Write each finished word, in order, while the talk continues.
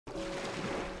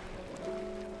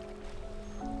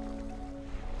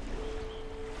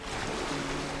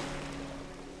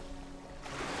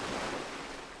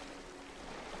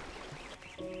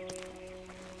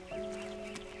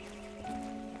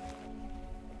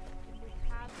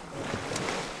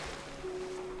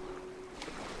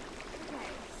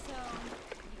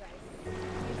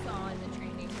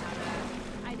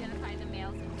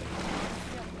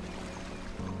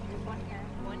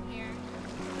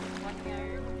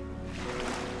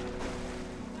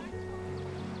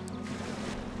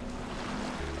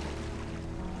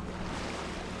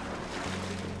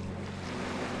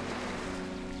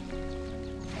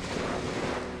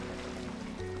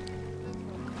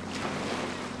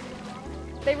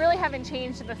They really haven't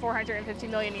changed in the 450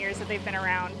 million years that they've been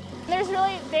around.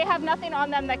 They have nothing on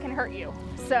them that can hurt you.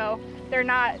 So they're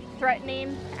not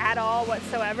threatening at all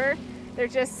whatsoever. They're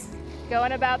just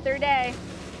going about their day,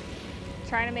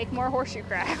 trying to make more horseshoe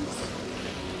crabs.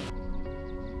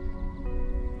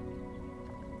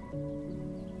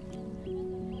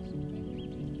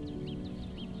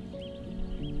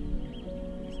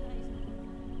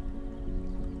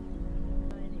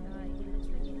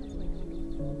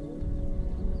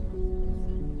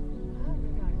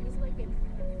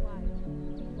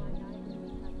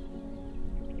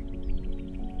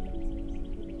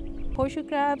 Horseshoe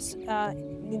crabs,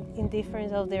 in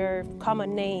difference of their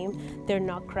common name, they're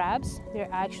not crabs. They're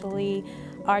actually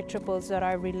arthropods that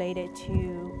are related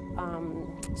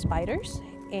to spiders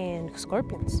and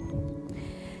scorpions.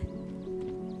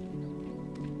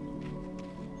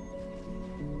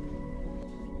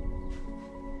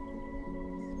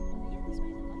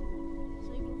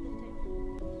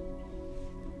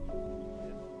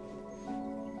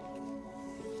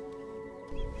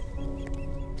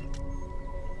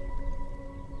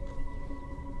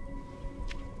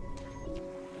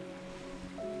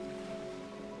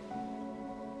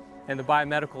 And the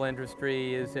biomedical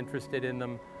industry is interested in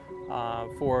them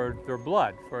for their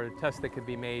blood, for a test that could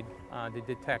be made to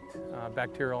detect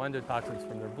bacterial endotoxins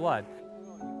from their blood.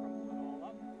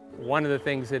 One of the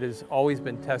things that has always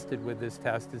been tested with this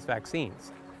test is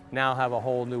vaccines. Now have a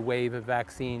whole new wave of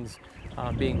vaccines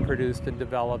being produced and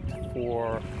developed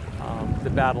for the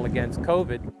battle against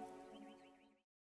COVID.